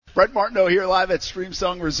Fred Martineau here live at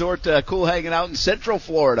Streamsong Resort. Cool hanging out in Central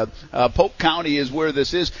Florida. Polk County is where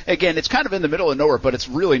this is. Again, it's kind of in the middle of nowhere, but it's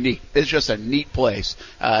really neat. It's just a neat place.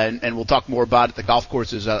 And we'll talk more about it. The golf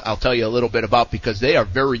courses I'll tell you a little bit about because they are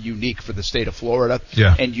very unique for the state of Florida.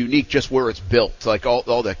 Yeah. And unique just where it's built, like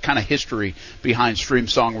all the kind of history behind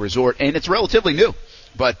Streamsong Resort. And it's relatively new,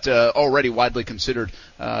 but already widely considered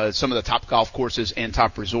some of the top golf courses and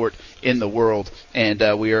top resort in the world.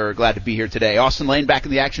 And we are glad to be here today. Austin Lane back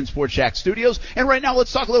in the Action Sports Shack studios. And right now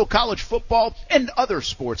let's talk a little college football and other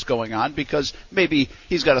sports going on because maybe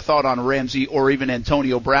he's got a thought on Ramsey or even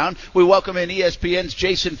Antonio Brown. We welcome in ESPN's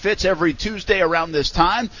Jason Fitz every Tuesday around this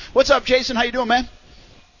time. What's up, Jason? How you doing, man?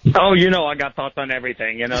 Oh, I got thoughts on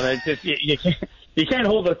everything. That's just you can't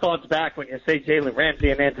hold the thoughts back when you say Jalen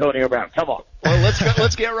Ramsey and Antonio Brown. Come on. Well,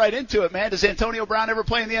 let's get right into it, man. Does Antonio Brown ever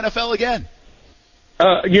play in the NFL again?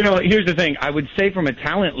 Here's the thing. I would say from a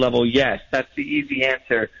talent level, yes. That's the easy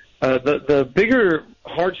answer. The bigger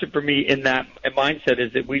hardship for me in that mindset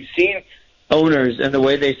is that we've seen owners and the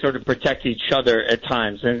way they sort of protect each other at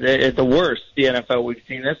times. And at the worst, the NFL, we've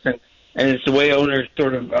seen this, and it's the way owners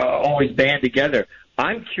sort of always band together.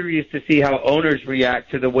 I'm curious to see how owners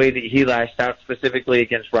react to the way that he lashed out specifically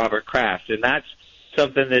against Robert Kraft. And that's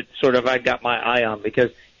something that sort of I got my eye on because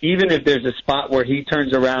even if there's a spot where he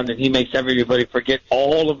turns around and he makes everybody forget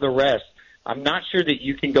all of the rest, I'm not sure that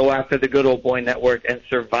you can go after the good old boy network and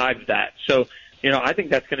survive that. So, I think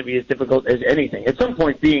that's going to be as difficult as anything. At some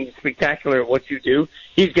point, being spectacular at what you do,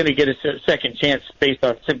 he's going to get a second chance based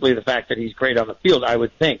on simply the fact that he's great on the field, I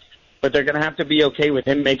would think. But they're going to have to be okay with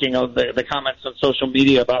him making the comments on social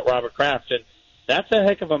media about Robert Kraft, and that's a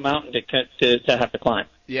heck of a mountain to have to climb.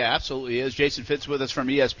 Yeah, absolutely is. Jason Fitz with us from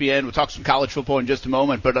ESPN. We'll talk some college football in just a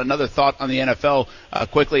moment, but another thought on the NFL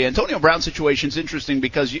quickly. Antonio Brown's situation is interesting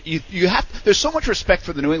because you have there's so much respect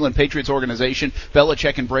for the New England Patriots organization,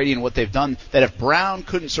 Belichick and Brady and what they've done, that if Brown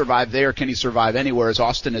couldn't survive there, can he survive anywhere, as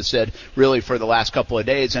Austin has said really for the last couple of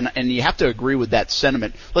days, and you have to agree with that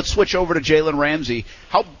sentiment. Let's switch over to Jalen Ramsey.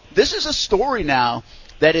 This is a story now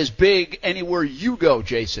that is big anywhere you go,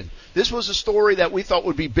 Jason. This was a story that we thought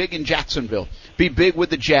would be big in Jacksonville, be big with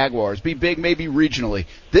the Jaguars, be big maybe regionally.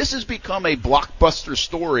 This has become a blockbuster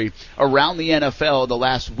story around the NFL the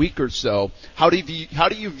last week or so. How do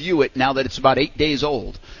you view it now that it's about 8 days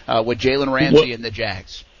old with Jalen Ramsey and the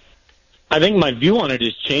Jags? I think my view on it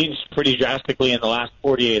has changed pretty drastically in the last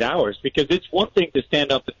 48 hours because it's one thing to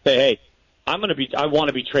stand up and say, hey, I want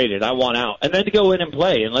to be traded. I want out. And then to go in and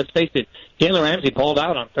play. And let's face it, Jalen Ramsey balled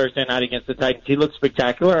out on Thursday night against the Titans. He looked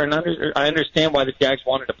spectacular, and I understand why the Jags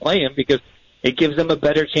wanted to play him because it gives them a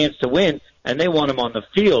better chance to win, and they want him on the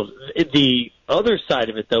field. The other side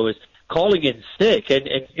of it, though, is calling in sick, and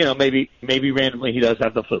maybe randomly he does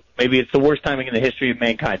have the flu. Maybe it's the worst timing in the history of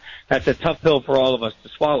mankind. That's a tough pill for all of us to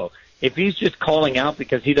swallow. If he's just calling out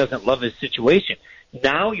because he doesn't love his situation,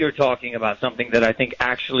 now you're talking about something that I think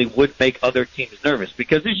actually would make other teams nervous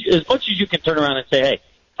because as much as you can turn around and say, hey,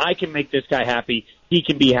 I can make this guy happy, he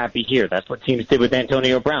can be happy here. That's what teams did with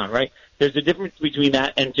Antonio Brown, right? There's a difference between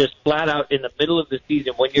that and just flat out in the middle of the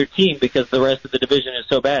season when your team, because the rest of the division is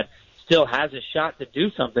so bad, still has a shot to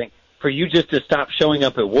do something, for you just to stop showing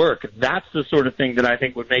up at work. That's the sort of thing that I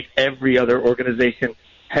think would make every other organization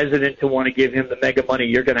hesitant to want to give him the mega money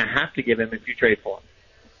you're going to have to give him if you trade for him.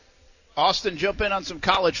 Austin, jump in on some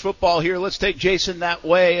college football here. Let's take Jason that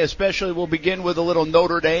way, especially we'll begin with a little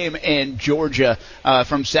Notre Dame and Georgia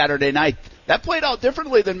from Saturday night. That played out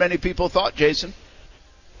differently than many people thought, Jason.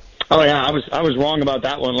 Oh, yeah, I was wrong about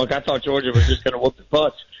that one. Look, I thought Georgia was just going to whoop the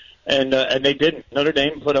butts, and they didn't. Notre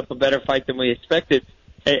Dame put up a better fight than we expected,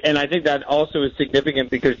 and I think that also is significant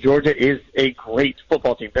because Georgia is a great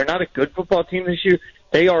football team. They're not a good football team this year.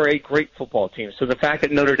 They are a great football team. So the fact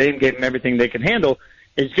that Notre Dame gave them everything they can handle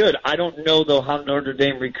is good. I don't know, though, how Notre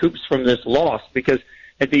Dame recoups from this loss because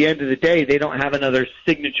at the end of the day, they don't have another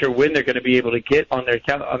signature win they're going to be able to get on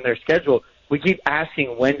their schedule. We keep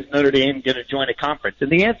asking, when's Notre Dame going to join a conference?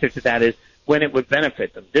 And the answer to that is when it would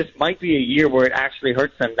benefit them. This might be a year where it actually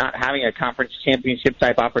hurts them not having a conference championship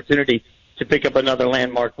type opportunity to pick up another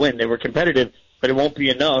landmark win. They were competitive, but it won't be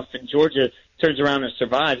enough. And Georgia turns around and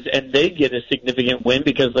survives, and they get a significant win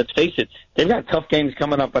because, let's face it, they've got tough games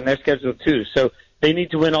coming up on their schedule too. So they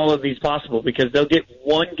need to win all of these possible because they'll get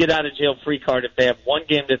one get-out-of-jail-free card if they have one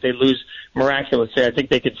game that they lose miraculously. I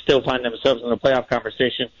think they could still find themselves in the playoff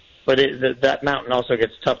conversation, but that mountain also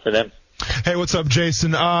gets tough for them. Hey, what's up,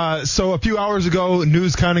 Jason? So a few hours ago,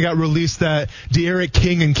 news kind of got released that D'Eriq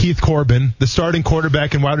King and Keith Corbin, the starting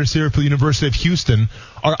quarterback and wide receiver for the University of Houston,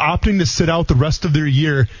 are opting to sit out the rest of their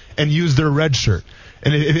year and use their red shirt.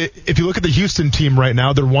 And if you look at the Houston team right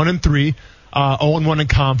now, they're 1-3. 0-1 in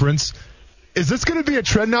conference. Is this going to be a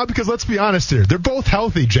trend now? Because let's be honest here. They're both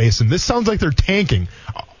healthy, Jason. This sounds like they're tanking.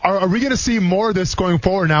 Are we going to see more of this going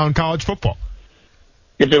forward now in college football?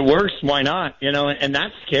 If it works, why not? And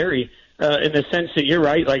that's scary in the sense that you're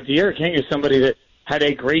right. Like, D'Eriq King is somebody that had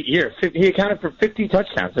a great year. He accounted for 50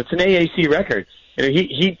 touchdowns. It's an AAC record.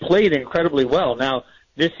 He played incredibly well. Now,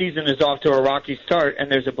 this season is off to a rocky start,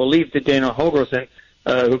 and there's a belief that Dana Holgorsen,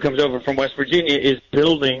 who comes over from West Virginia, is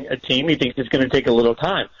building a team. He thinks it's going to take a little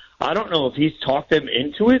time. I don't know if he's talked them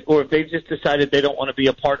into it or if they've just decided they don't want to be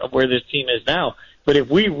a part of where this team is now. But if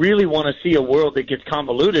we really want to see a world that gets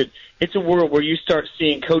convoluted, it's a world where you start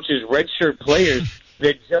seeing coaches redshirt players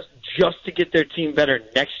that just to get their team better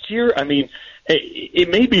next year. I mean,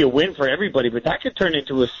 it may be a win for everybody, but that could turn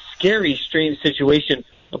into a scary, strange situation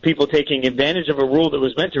of people taking advantage of a rule that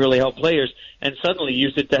was meant to really help players and suddenly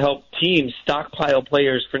use it to help teams stockpile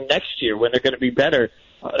players for next year when they're going to be better.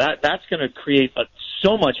 That's going to create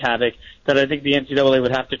so much havoc that I think the NCAA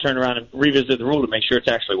would have to turn around and revisit the rule to make sure it's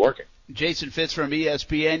actually working. Jason Fitz from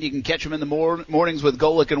ESPN. You can catch him in the mornings with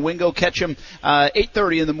Golick and Wingo. Catch him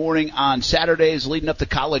 8:30 in the morning on Saturdays leading up to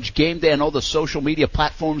College Game Day and all the social media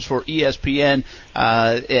platforms for ESPN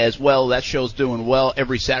as well. That show's doing well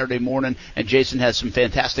every Saturday morning, and Jason has some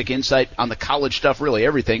fantastic insight on the college stuff, really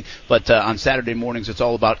everything. But on Saturday mornings, it's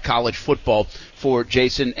all about college football for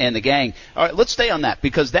Jason and the gang. All right, let's stay on that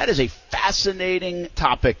because that is a fascinating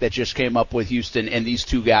topic that just came up with Houston and these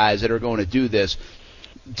two guys that are going to do this.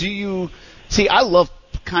 Do you see? I love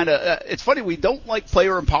it's funny, we don't like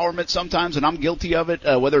player empowerment sometimes, and I'm guilty of it,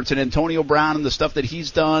 whether it's an Antonio Brown and the stuff that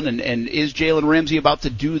he's done, and is Jalen Ramsey about to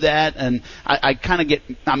do that? And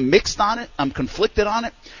I'm mixed on it, I'm conflicted on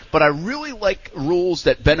it, but I really like rules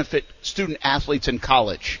that benefit student athletes in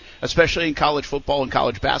college, especially in college football and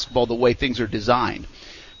college basketball, the way things are designed.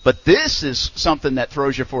 But this is something that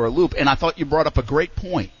throws you for a loop, and I thought you brought up a great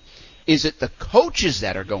point. Is it the coaches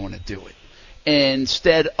that are going to do it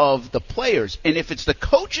instead of the players? And if it's the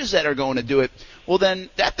coaches that are going to do it, well, then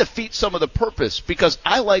that defeats some of the purpose, because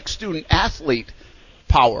I like student-athlete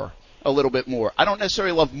power a little bit more. I don't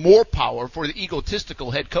necessarily love more power for the egotistical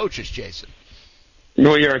head coaches, Jason.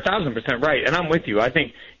 Well, you're 1,000% right, and I'm with you. I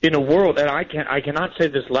think in a world, and I cannot say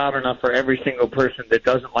this loud enough for every single person that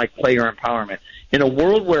doesn't like player empowerment. In a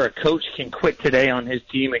world where a coach can quit today on his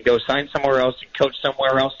team and go sign somewhere else and coach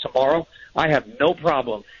somewhere else tomorrow, I have no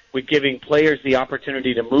problem with giving players the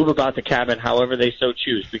opportunity to move about the cabin however they so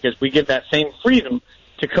choose, because we give that same freedom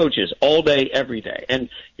to coaches all day, every day. And,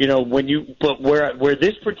 but where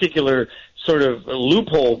this particular sort of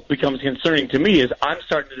loophole becomes concerning to me is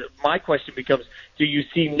my question becomes, do you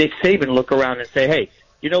see Nick Saban look around and say, hey,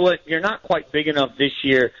 you know what, you're not quite big enough this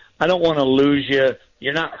year. I don't want to lose you.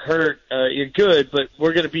 You're not hurt. You're good, but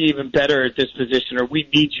we're going to be even better at this position, or we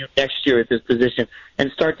need you next year at this position,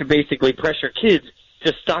 and start to basically pressure kids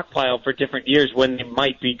to stockpile for different years when they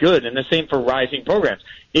might be good. And the same for rising programs.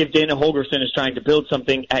 If Dana Holgorsen is trying to build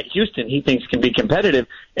something at Houston he thinks can be competitive,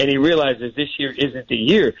 and he realizes this year isn't the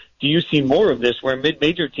year, do you see more of this where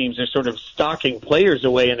mid-major teams are sort of stocking players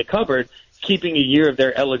away in the cupboard, keeping a year of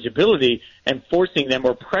their eligibility and forcing them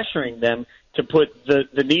or pressuring them to put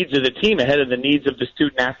the needs of the team ahead of the needs of the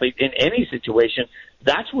student athlete in any situation?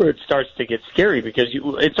 That's where it starts to get scary, because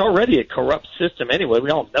it's already a corrupt system anyway. We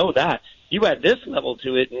all know that. You add this level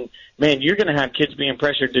to it, and, man, you're going to have kids being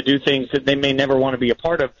pressured to do things that they may never want to be a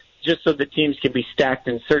part of just so the teams can be stacked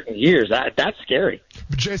in certain years. That's scary.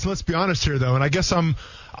 But Jason, let's be honest here, though, and I guess I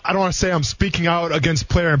don't want to say I'm speaking out against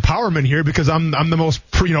player empowerment here, because I'm the most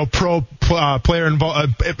pro player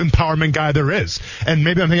empowerment guy there is. And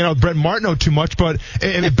maybe I'm hanging out with Brett Martineau too much, but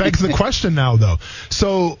it begs the question now, though.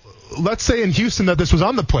 So let's say in Houston that this was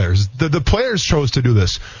on the players. The players chose to do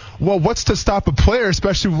this. Well, what's to stop a player,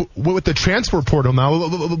 especially with the transfer portal now?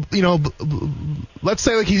 Let's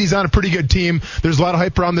say like he's on a pretty good team. There's a lot of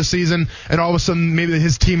hype around the season, and all of a sudden maybe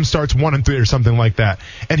his team starts 1-3 or something like that,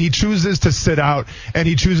 and he chooses to sit out and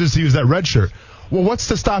he chooses to use that red shirt. Well, what's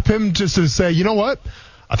to stop him just to say, you know what?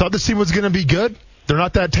 I thought this team was going to be good. They're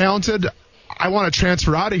not that talented. I want to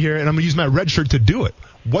transfer out of here, and I'm going to use my red shirt to do it.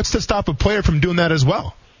 What's to stop a player from doing that as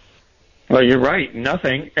well? Well, you're right.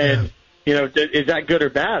 Nothing. And, is that good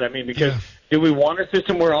or bad? I mean, because do we want a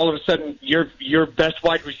system where all of a sudden your best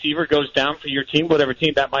wide receiver goes down for your team, whatever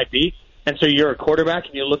team that might be, and so you're a quarterback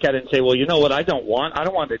and you look at it and say, well, you know what, I don't want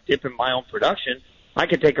to dip in my own production. I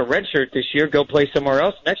could take a red shirt this year, go play somewhere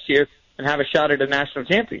else next year, and have a shot at a national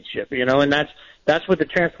championship, and that's what the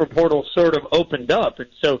transfer portal sort of opened up. And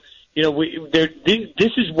so,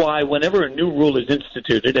 this is why whenever a new rule is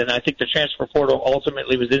instituted, and I think the transfer portal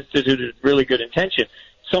ultimately was instituted with really good intention,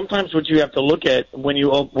 sometimes what you have to look at when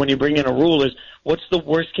you bring in a rule is what's the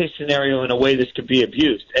worst case scenario in a way this could be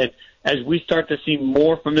abused. And as we start to see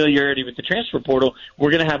more familiarity with the transfer portal, we're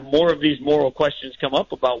going to have more of these moral questions come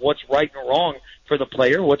up about what's right and wrong for the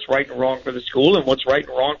player, what's right and wrong for the school, and what's right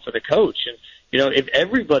and wrong for the coach. And, if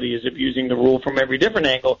everybody is abusing the rule from every different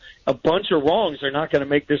angle, a bunch of wrongs are not going to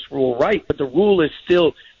make this rule right, but the rule is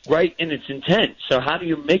still right in its intent. So how do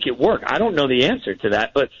you make it work? I don't know the answer to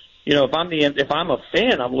that, but if I'm a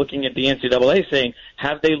fan, I'm looking at the NCAA saying,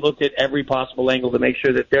 have they looked at every possible angle to make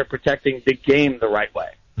sure that they're protecting the game the right way?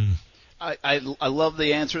 I love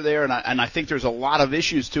the answer there, and I think there's a lot of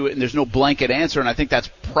issues to it, and there's no blanket answer, and I think that's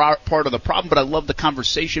part of the problem, but I love the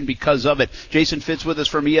conversation because of it. Jason Fitz with us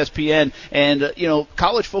from ESPN, and,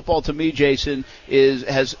 college football to me, Jason,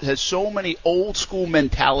 has so many old school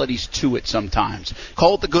mentalities to it sometimes.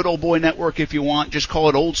 Call it the good old boy network if you want, just call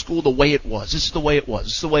it old school the way it was. This is the way it was.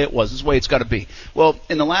 This is the way it was. This is the way it's got to be. Well,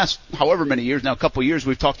 in the last however many years, now a couple of years,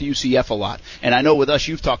 we've talked to UCF a lot, and I know with us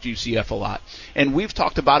you've talked to UCF a lot, and we've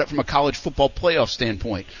talked about it from a college football playoff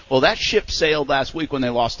standpoint. Well, that ship sailed last week when they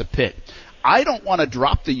lost to Pitt. I don't want to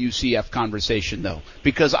drop the UCF conversation, though,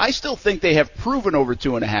 because I still think they have proven over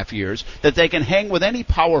 2.5 years that they can hang with any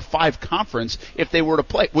Power 5 conference if they were to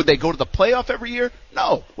play. Would they go to the playoff every year?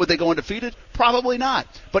 No. Would they go undefeated? Probably not.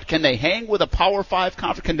 But can they hang with a Power 5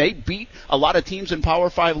 conference? Can they beat a lot of teams in Power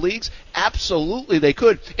 5 leagues? Absolutely they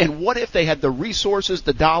could. And what if they had the resources,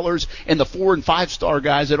 the dollars, and the 4- and 5-star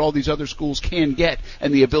guys that all these other schools can get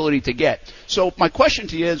and the ability to get? So my question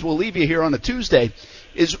to you is, we'll leave you here on a Tuesday,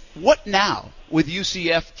 is what now with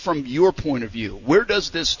UCF from your point of view? Where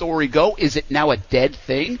does this story go? Is it now a dead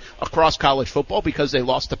thing across college football because they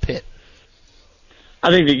lost to Pitt? I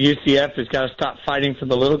think that UCF has got to stop fighting for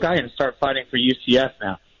the little guy and start fighting for UCF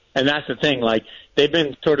now. And that's the thing. Like, they've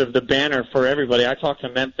been sort of the banner for everybody. I talk to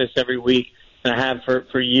Memphis every week, and I have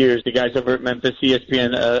for years. The guys over at Memphis,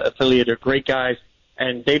 ESPN affiliate, are great guys,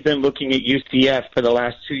 and they've been looking at UCF for the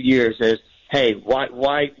last 2 years as, hey,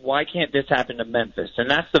 why can't this happen to Memphis? And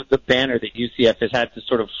that's the banner that UCF has had to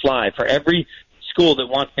sort of fly. For every school that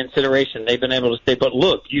wants consideration, they've been able to say, but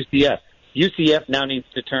look, UCF now needs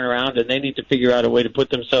to turn around, and they need to figure out a way to put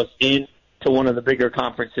themselves into one of the bigger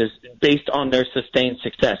conferences based on their sustained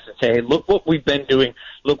success and say, hey, look what we've been doing.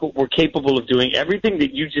 Look what we're capable of doing. Everything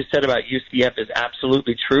that you just said about UCF is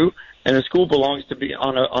absolutely true, and the school belongs to be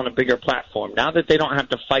on a bigger platform. Now that they don't have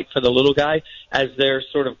to fight for the little guy as their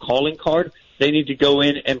sort of calling card, they need to go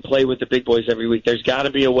in and play with the big boys every week. There's got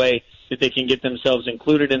to be a way that they can get themselves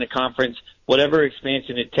included in a conference. Whatever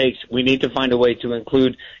expansion it takes, we need to find a way to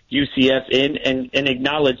include UCF in and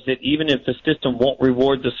acknowledge that even if the system won't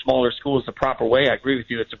reward the smaller schools the proper way, I agree with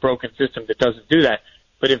you, it's a broken system that doesn't do that.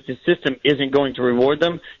 But if the system isn't going to reward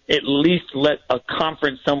them, at least let a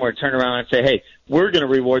conference somewhere turn around and say, hey, we're going to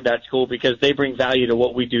reward that school because they bring value to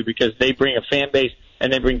what we do, because they bring a fan base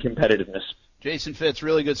and they bring competitiveness. Jason Fitz,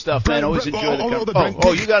 really good stuff, man. Always enjoy the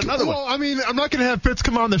conversation. You got another one. Well, I mean, I'm not going to have Fitz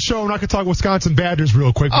come on the show. I'm not going to talk Wisconsin Badgers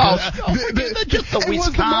real quick. Just the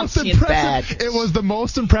Wisconsin Badgers. It was the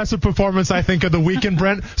most impressive performance, I think, of the weekend,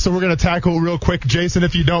 Brent. So we're going to tackle real quick, Jason,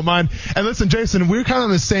 if you don't mind. And listen, Jason, we're kind of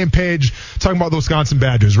on the same page talking about the Wisconsin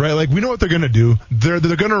Badgers, right? Like, we know what they're going to do. They're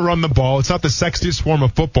going to run the ball. It's not the sexiest form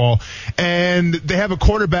of football. And they have a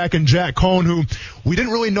quarterback in Jack Cohn who we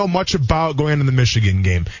didn't really know much about going into the Michigan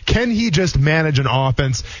game. Can he just manage an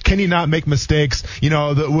offense? Can he not make mistakes?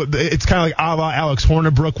 It's kind of like a la Alex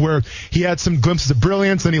Hornibrook, where he had some glimpses of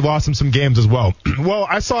brilliance and he lost him some games as well. Well,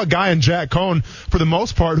 I saw a guy in Jack Cohn, for the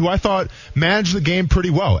most part, who I thought managed the game pretty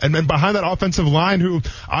well. And behind that offensive line, who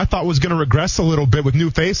I thought was going to regress a little bit with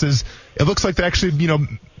new faces, it looks like they actually,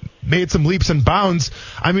 made some leaps and bounds.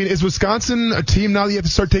 I mean, is Wisconsin a team now that you have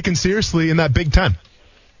to start taking seriously in that Big Ten?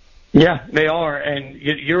 Yeah, they are, and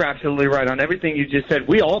you're absolutely right on everything you just said.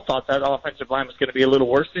 We all thought that offensive line was going to be a little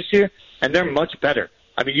worse this year, and they're much better.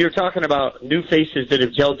 I mean, you're talking about new faces that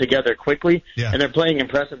have gelled together quickly, and they're playing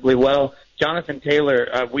impressively well. Jonathan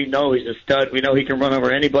Taylor, we know he's a stud. We know he can run over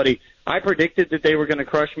anybody. I predicted that they were going to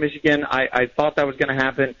crush Michigan. I thought that was going to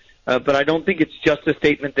happen, but I don't think it's just a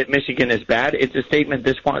statement that Michigan is bad. It's a statement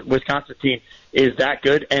this Wisconsin team is that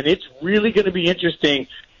good, and it's really going to be interesting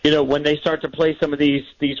when they start to play some of these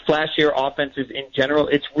flashier offenses in general.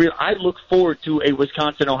 It's real. I look forward to a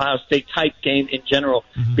Wisconsin-Ohio State type game in general,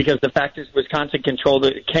 because the fact is Wisconsin can control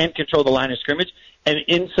the line of scrimmage,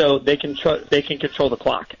 and so they can control the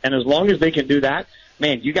clock. And as long as they can do that,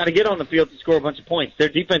 man, you got to get on the field to score a bunch of points. Their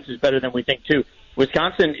defense is better than we think too.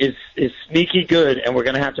 Wisconsin is sneaky good, and we're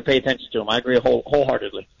going to have to pay attention to them. I agree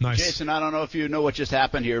wholeheartedly. Nice. Jason, I don't know if you know what just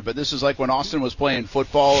happened here, but this is like when Austin was playing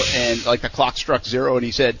football and like the clock struck 0 and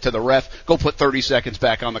he said to the ref, go put 30 seconds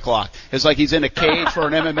back on the clock. It's like he's in a cage for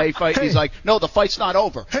an MMA fight. Hey. He's like, no, the fight's not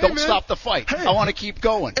over. Don't man. stop the fight. Hey. I want to keep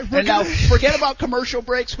going. And now forget about commercial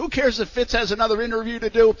breaks. Who cares if Fitz has another interview to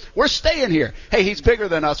do? We're staying here. Hey, he's bigger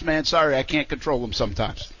than us, man. Sorry, I can't control him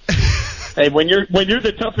sometimes. Hey, when you're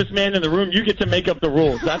the toughest man in the room, you get to make up the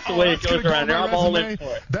rules. That's the way it goes around here. I'm all in for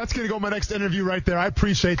it. That's going to go my next interview right there. I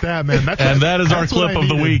appreciate that, man. And that is our clip of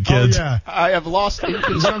the week, kids. Oh, yeah. I have lost.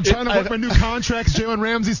 I'm trying to work my new contracts, Jalen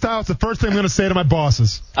Ramsey style. It's the first thing I'm going to say to my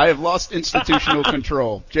bosses. I have lost institutional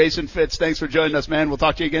control. Jason Fitz, thanks for joining us, man. We'll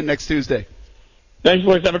talk to you again next Tuesday. Thanks,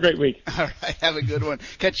 boys. Have a great week. All right, have a good one.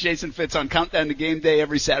 Catch Jason Fitz on Countdown to Game Day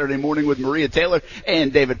every Saturday morning with Maria Taylor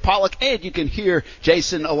and David Pollack. And you can hear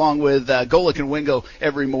Jason along with Golick and Wingo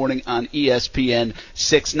every morning on ESPN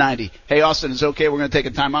 690. Hey, Austin, is it okay? We're going to take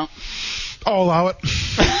a timeout? I'll allow it.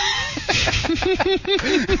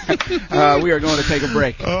 We are going to take a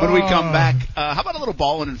break. When we come back, how about a little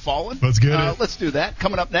ballin' and fallin'? Let's get it. Let's do that.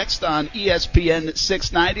 Coming up next on ESPN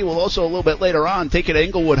 690. We'll also, a little bit later on, take it to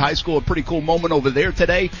Inglewood High School. A pretty cool moment over there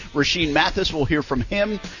today. Rashean Mathis, we'll hear from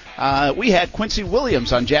him. We had Quincy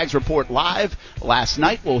Williams on Jags Report Live last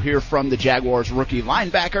night. We'll hear from the Jaguars rookie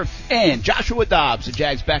linebacker. And Joshua Dobbs, the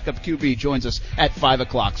Jags backup QB, joins us at 5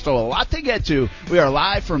 o'clock. So a lot to get to. We are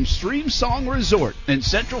live from Stream Song Resort in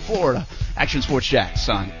Central Florida. Action Sports Jax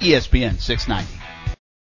on ESPN 690.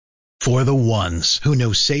 For the ones who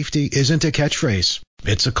know safety isn't a catchphrase,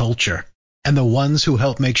 it's a culture. And the ones who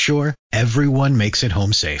help make sure everyone makes it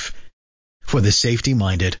home safe. For the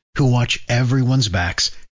safety-minded who watch everyone's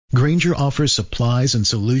backs, Grainger offers supplies and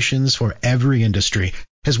solutions for every industry,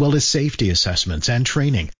 as well as safety assessments and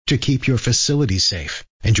training to keep your facilities safe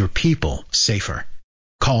and your people safer.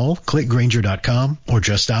 Call, click Grainger.com, or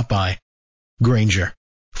just stop by. Grainger,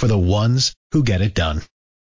 for the ones who get it done.